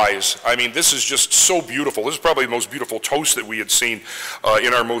likewise, I mean, this is just so beautiful. This is probably the most beautiful toast that we had seen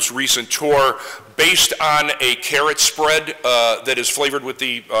in our most recent tour, based on a carrot spread that is flavored with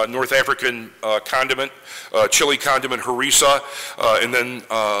the North African condiment, chili condiment harissa, and then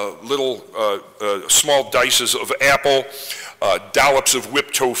little small dices of apple, dollops of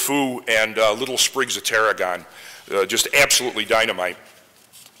whipped tofu, and little sprigs of tarragon. Just absolutely dynamite.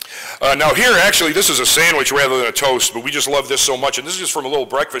 Now here, actually, this is a sandwich rather than a toast, but we just love this so much. And this is just from a little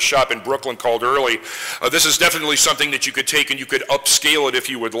breakfast shop in Brooklyn called Early. This is definitely something that you could take and you could upscale it if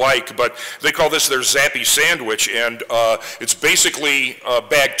you would like, but they call this their Zappy sandwich, and it's basically a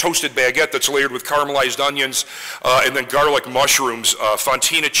toasted baguette that's layered with caramelized onions and then garlic mushrooms,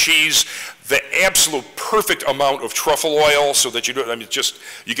 fontina cheese, the absolute perfect amount of truffle oil so that you don't, I mean,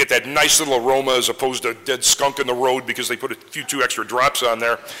 you get that nice little aroma as opposed to dead skunk in the road because they put two extra drops on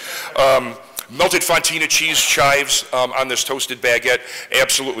there. Melted fontina cheese chives on this toasted baguette,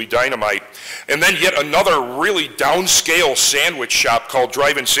 absolutely dynamite. And then yet another really downscale sandwich shop called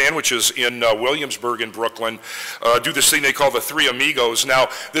Drive-In Sandwiches in Williamsburg in Brooklyn do this thing they call the Three Amigos. Now,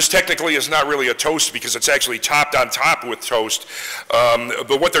 this technically is not really a toast because it's actually topped on top with toast.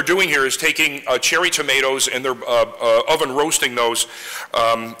 But what they're doing here is taking cherry tomatoes and they're oven roasting those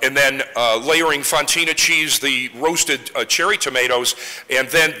and then layering fontina cheese, the roasted cherry tomatoes, and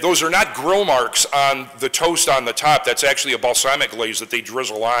then those are not grill marks on the toast on the top. That's actually a balsamic glaze that they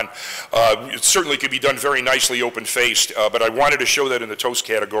drizzle on. It certainly could be done very nicely open-faced, but I wanted to show that in the toast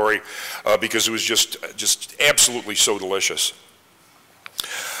category because it was just absolutely so delicious.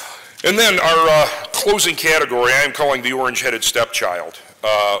 And then our closing category, I am calling the orange-headed stepchild.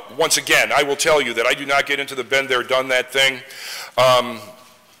 Once again, I will tell you that I do not get into the been there, done that thing.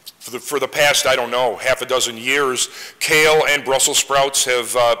 For the past, I don't know, half a dozen years, kale and Brussels sprouts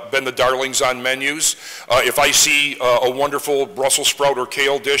have been the darlings on menus. If I see a wonderful Brussels sprout or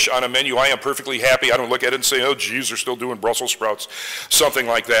kale dish on a menu, I am perfectly happy. I don't look at it and say, oh, geez, they're still doing Brussels sprouts, something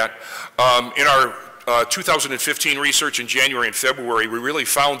like that. In our 2015 research in January and February, we really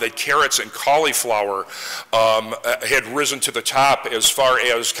found that carrots and cauliflower had risen to the top as far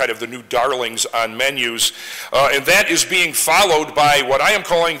as kind of the new darlings on menus. And that is being followed by what I am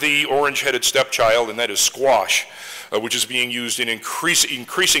calling the orange-headed stepchild, and that is squash, which is being used in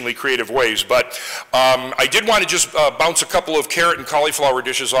increasingly creative ways. But I did want to just bounce a couple of carrot and cauliflower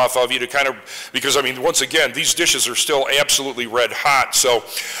dishes off of you to kind of, because I mean, once again, these dishes are still absolutely red hot. So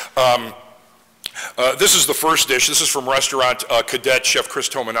this is the first dish. This is from restaurant Cadet, Chef Chris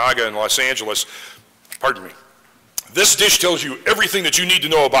Tominaga in Los Angeles. Pardon me. This dish tells you everything that you need to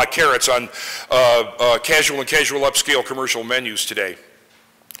know about carrots on casual and casual upscale commercial menus today.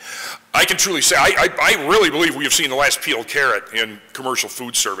 I can truly say, I really believe we have seen the last peeled carrot in commercial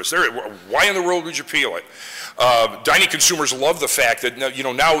food service. Why in the world would you peel it? Dining consumers love the fact that, you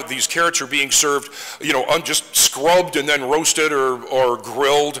know, now these carrots are being served, you know, just scrubbed and then roasted or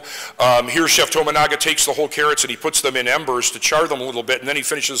grilled. Here Chef Tominaga takes the whole carrots and he puts them in embers to char them a little bit, and then he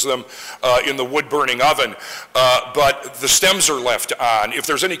finishes them in the wood-burning oven. But the stems are left on. If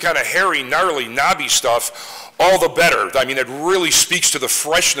there's any kind of hairy, gnarly, knobby stuff, all the better. I mean, it really speaks to the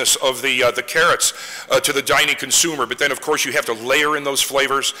freshness of the carrots to the dining consumer. But then, of course, you have to layer in those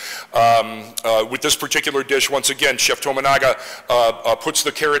flavors. With this particular dish, once again, Chef Tominaga puts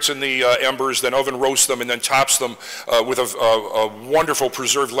the carrots in the embers, then oven roasts them, and then tops them with a wonderful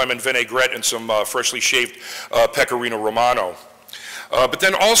preserved lemon vinaigrette and some freshly shaved pecorino romano. But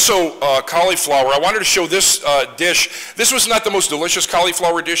then also cauliflower. I wanted to show this dish. This was not the most delicious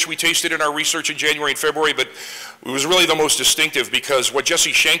cauliflower dish we tasted in our research in January and February, but it was really the most distinctive because what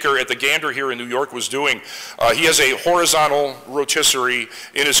Jesse Schenker at the Gander here in New York was doing, he has a horizontal rotisserie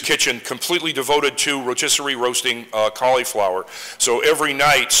in his kitchen completely devoted to rotisserie roasting cauliflower. So every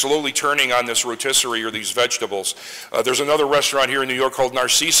night, slowly turning on this rotisserie or these vegetables. There's another restaurant here in New York called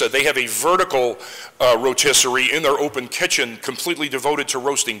Narcissa. They have a vertical rotisserie in their open kitchen completely devoted to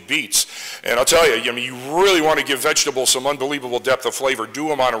roasting beets. And I'll tell you, I mean, you really want to give vegetables some unbelievable depth of flavor, do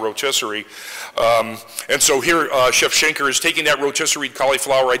them on a rotisserie. And so here, Chef Schenker is taking that rotisserie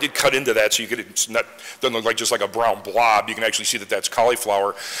cauliflower. I did cut into that so you could, doesn't look like just like a brown blob. You can actually see that that's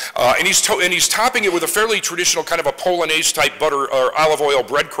cauliflower. And he's topping it with a fairly traditional kind of a Polonaise type butter or olive oil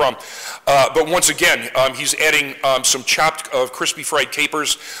breadcrumb. But once again, he's adding some chopped crispy fried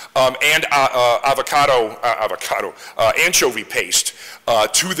capers and anchovy paste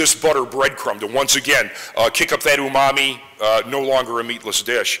to this butter breadcrumb to once again kick up that umami, no longer a meatless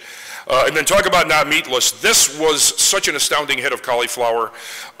dish. And then talk about not meatless. This was such an astounding head of cauliflower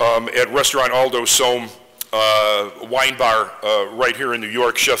at Restaurant Aldo Somme wine bar right here in New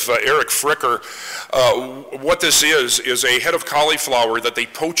York. Chef Eric Fricker. What this is a head of cauliflower that they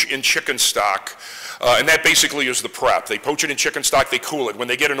poach in chicken stock. And that basically is the prep. They poach it in chicken stock, they cool it. When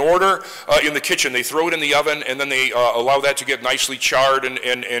they get an order in the kitchen, they throw it in the oven, and then they allow that to get nicely charred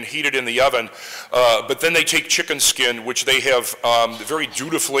and heated in the oven. But then they take chicken skin, which they have very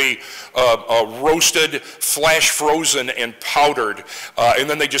dutifully roasted, flash frozen, and powdered. And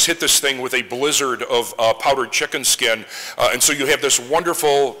then they just hit this thing with a blizzard of powdered chicken skin. And so you have this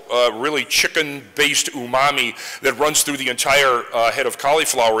wonderful, really chicken-based umami that runs through the entire head of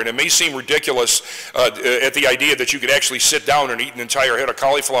cauliflower. And it may seem ridiculous at the idea that you could actually sit down and eat an entire head of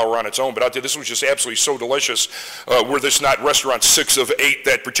cauliflower on its own, but this was just absolutely so delicious. Were this not restaurant 6 of 8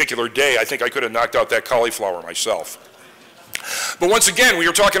 that particular day, I think I could have knocked out that cauliflower myself. But once again, we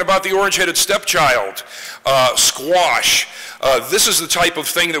are talking about the orange-headed stepchild, squash. This is the type of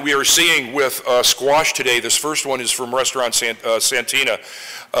thing that we are seeing with squash today. This first one is from Restaurant Santina.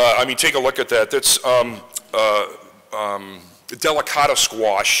 I mean, take a look at that. That's delicata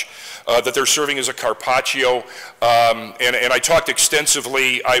squash that they're serving as a carpaccio. And I talked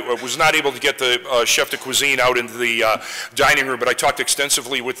extensively. I was not able to get the chef de cuisine out into the dining room, but I talked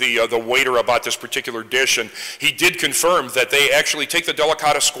extensively with the waiter about this particular dish, and he did confirm that they actually take the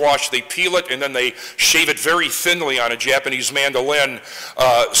delicata squash, they peel it, and then they shave it very thinly on a Japanese mandolin,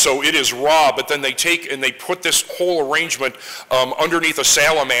 so it is raw, but then they take and they put this whole arrangement underneath a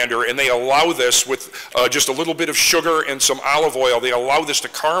salamander, and they allow this with just a little bit of sugar and some olive oil. They allow this to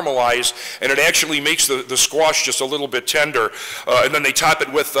caramelize, and it actually makes the squash just a little bit tender. And then they top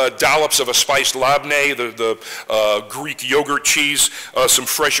it with dollops of a spiced labneh, the Greek yogurt cheese, some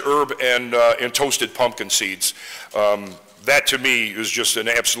fresh herb, and toasted pumpkin seeds. That to me is just an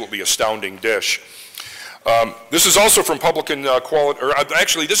absolutely astounding dish. This is also from Publican Quality, or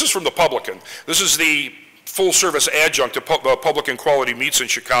actually this is from the Publican. This is the full-service adjunct to Publican Quality Meats in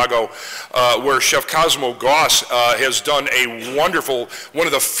Chicago, where Chef Cosmo Goss has done a wonderful, one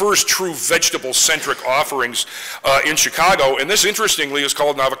of the first true vegetable-centric offerings in Chicago. And this, interestingly, is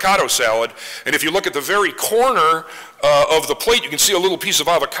called an avocado salad. And if you look at the very corner of the plate, you can see a little piece of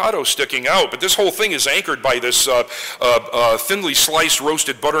avocado sticking out, but this whole thing is anchored by this thinly sliced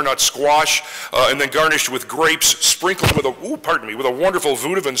roasted butternut squash, and then garnished with grapes, sprinkled with a, with a wonderful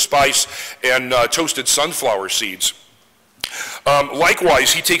Vudavin spice and toasted sunflower seeds.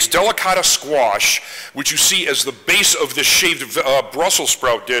 Likewise, he takes delicata squash, which you see as the base of this shaved Brussels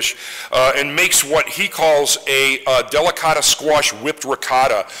sprout dish, and makes what he calls a delicata squash whipped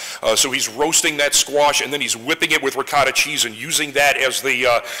ricotta. So he's roasting that squash, and then he's whipping it with ricotta cheese and using that as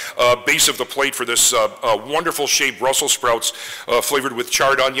the base of the plate for this wonderful shaved Brussels sprouts flavored with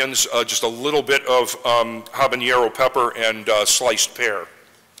charred onions, just a little bit of habanero pepper, and sliced pear.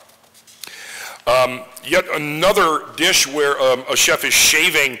 Yet another dish where a chef is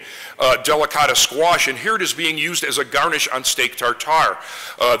shaving delicata squash, and here it is being used as a garnish on steak tartare.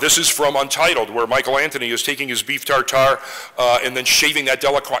 This is from Untitled, where Michael Anthony is taking his beef tartare and then shaving that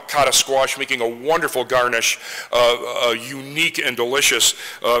delicata squash, making a wonderful garnish, unique and delicious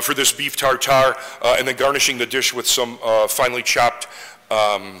for this beef tartare, and then garnishing the dish with some finely chopped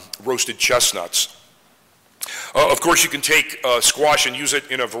roasted chestnuts. Of course, you can take squash and use it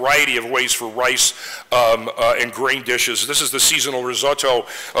in a variety of ways for rice and grain dishes. This is the seasonal risotto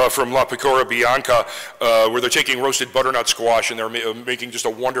from La Pecora Bianca, where they're taking roasted butternut squash and they're making just a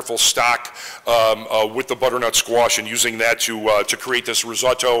wonderful stock with the butternut squash and using that to create this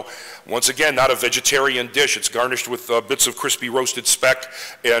risotto. Once again, not a vegetarian dish. It's garnished with bits of crispy roasted speck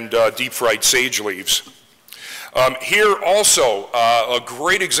and deep-fried sage leaves. Here also, a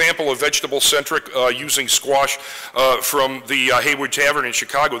great example of vegetable-centric using squash from the Haywood Tavern in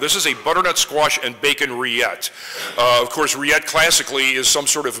Chicago. This is a butternut squash and bacon rillette. Of course, rillette classically is some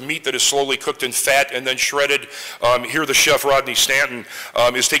sort of meat that is slowly cooked in fat and then shredded. Here the chef, Rodney Stanton,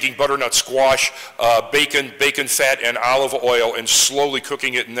 is taking butternut squash, bacon fat, and olive oil and slowly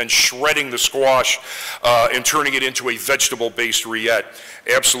cooking it and then shredding the squash and turning it into a vegetable-based rillette.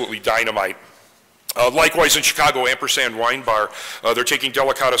 Absolutely dynamite. Likewise in Chicago, Ampersand Wine Bar, they're taking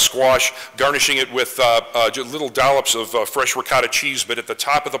delicata squash, garnishing it with little dollops of fresh ricotta cheese, but at the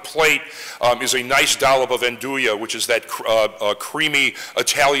top of the plate is a nice dollop of andouille, which is that creamy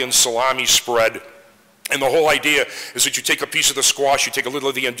Italian salami spread. And the whole idea is that you take a piece of the squash, you take a little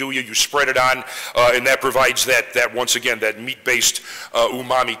of the andouille, you spread it on, and that provides that once again, that meat-based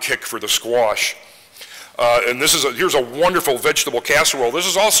umami kick for the squash. And here's a wonderful vegetable casserole. This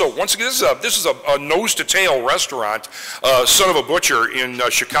is also, once again, this is a nose-to-tail restaurant, Son of a Butcher in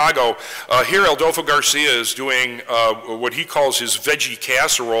Chicago. Here, Adolfo Garcia is doing what he calls his veggie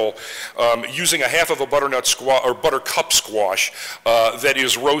casserole, using a half of a butternut squash or buttercup squash that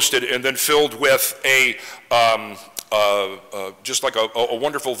is roasted and then filled with just like a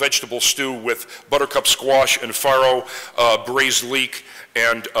wonderful vegetable stew with buttercup squash and farro, braised leek,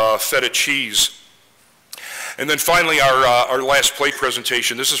 and feta cheese. And then finally, our last plate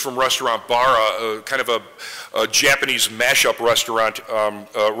presentation. This is from Restaurant Bara, kind of a Japanese mashup restaurant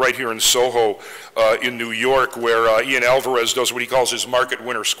right here in Soho in New York, where Ian Alvarez does what he calls his market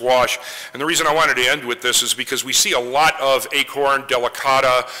winner squash. And the reason I wanted to end with this is because we see a lot of acorn,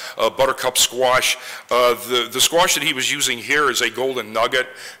 delicata, buttercup squash. The squash that he was using here is a golden nugget,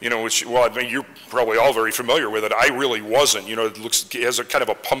 you know, which, well, I mean, you're probably all very familiar with it. I really wasn't. You know, it has a kind of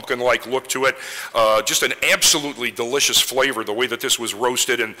a pumpkin-like look to it. Just an absolutely delicious flavor, the way that this was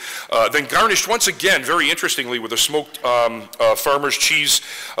roasted, and then garnished once again, very interestingly, with a smoked farmer's cheese,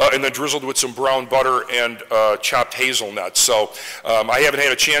 and then drizzled with some brown butter and chopped hazelnuts. So I haven't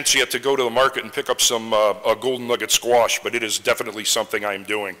had a chance yet to go to the market and pick up some golden nugget squash, but it is definitely something I'm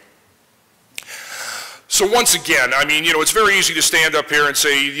doing. So once again, I mean, you know, it's very easy to stand up here and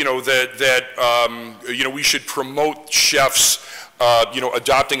say, you know, you know, we should promote chefs, you know,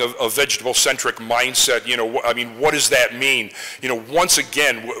 adopting a vegetable-centric mindset. You know, I mean, what does that mean? You know, once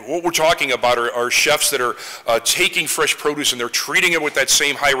again, what we're talking about are chefs that are taking fresh produce and they're treating it with that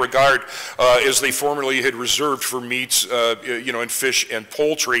same high regard as they formerly had reserved for meats, you know, and fish and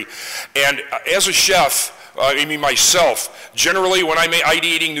poultry. And as a chef, I mean, myself, generally when I'm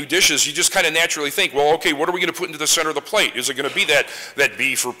ideating new dishes, you just kind of naturally think, well, okay, what are we going to put into the center of the plate? Is it going to be that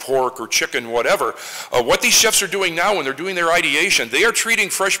beef or pork or chicken, whatever? What these chefs are doing now when they're doing their ideation, they are treating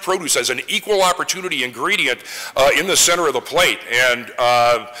fresh produce as an equal opportunity ingredient in the center of the plate. And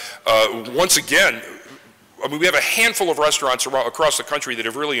once again, I mean, we have a handful of restaurants across the country that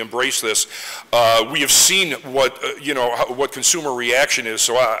have really embraced this. We have seen what, you know, what consumer reaction is.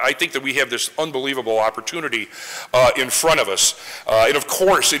 So I think that we have this unbelievable opportunity in front of us. And of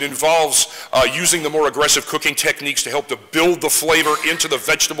course, it involves using the more aggressive cooking techniques to help to build the flavor into the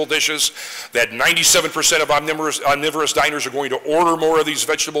vegetable dishes. That 97% of omnivorous diners are going to order more of these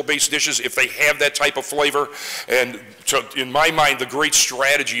vegetable-based dishes if they have that type of flavor. And so in my mind, the great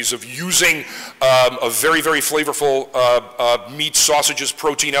strategies of using a very, very flavorful meat, sausages,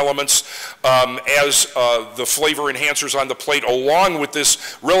 protein elements as the flavor enhancers on the plate, along with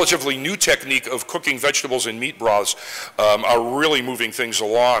this relatively new technique of cooking vegetables in meat broths, are really moving things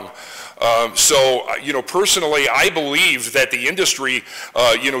along. So, you know, personally, I believe that the industry,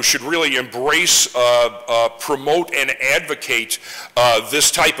 you know, should really embrace, promote, and advocate this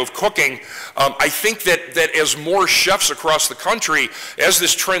type of cooking. I think that as more chefs across the country, as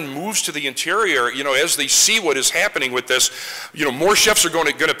this trend moves to the interior, you know, as they see what is happening with this, you know, more chefs are going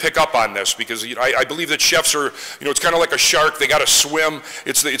to pick up on this, because you know, I believe that chefs are, you know, it's kind of like a shark. They got to swim.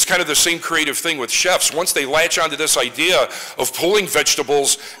 It's kind of the same creative thing with chefs. Once they latch onto this idea of pulling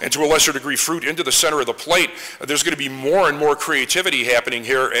vegetables and to a lesser degree fruit into the center of the plate, there's going to be more and more creativity happening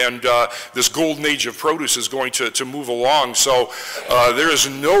here, and this golden age of produce is going to move along. So there is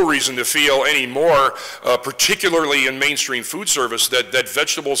no reason to feel anymore, particularly in mainstream food service, that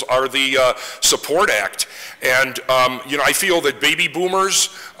vegetables are the support act. And you know, I feel that baby boomers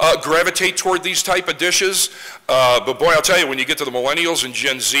gravitate toward these type of dishes. But boy, I'll tell you, when you get to the millennials and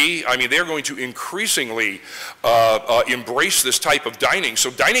Gen Z, I mean, they're going to increasingly embrace this type of dining.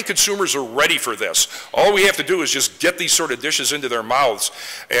 So dining consumers are ready for this. All we have to do is just get these sort of dishes into their mouths,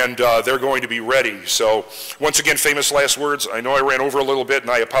 and they're going to be ready. So once again, famous last words. I know I ran over a little bit, and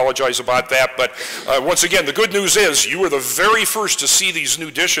I apologize about that. But once again, the good news is you were the very first to see these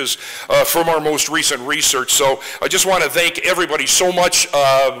new dishes from our most recent research. So I just want to thank everybody so much.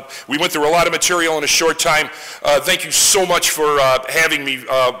 We went through a lot of material in a short time. Thank you so much for having me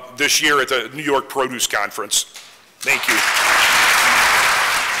this year at the New York Produce Conference. Thank you.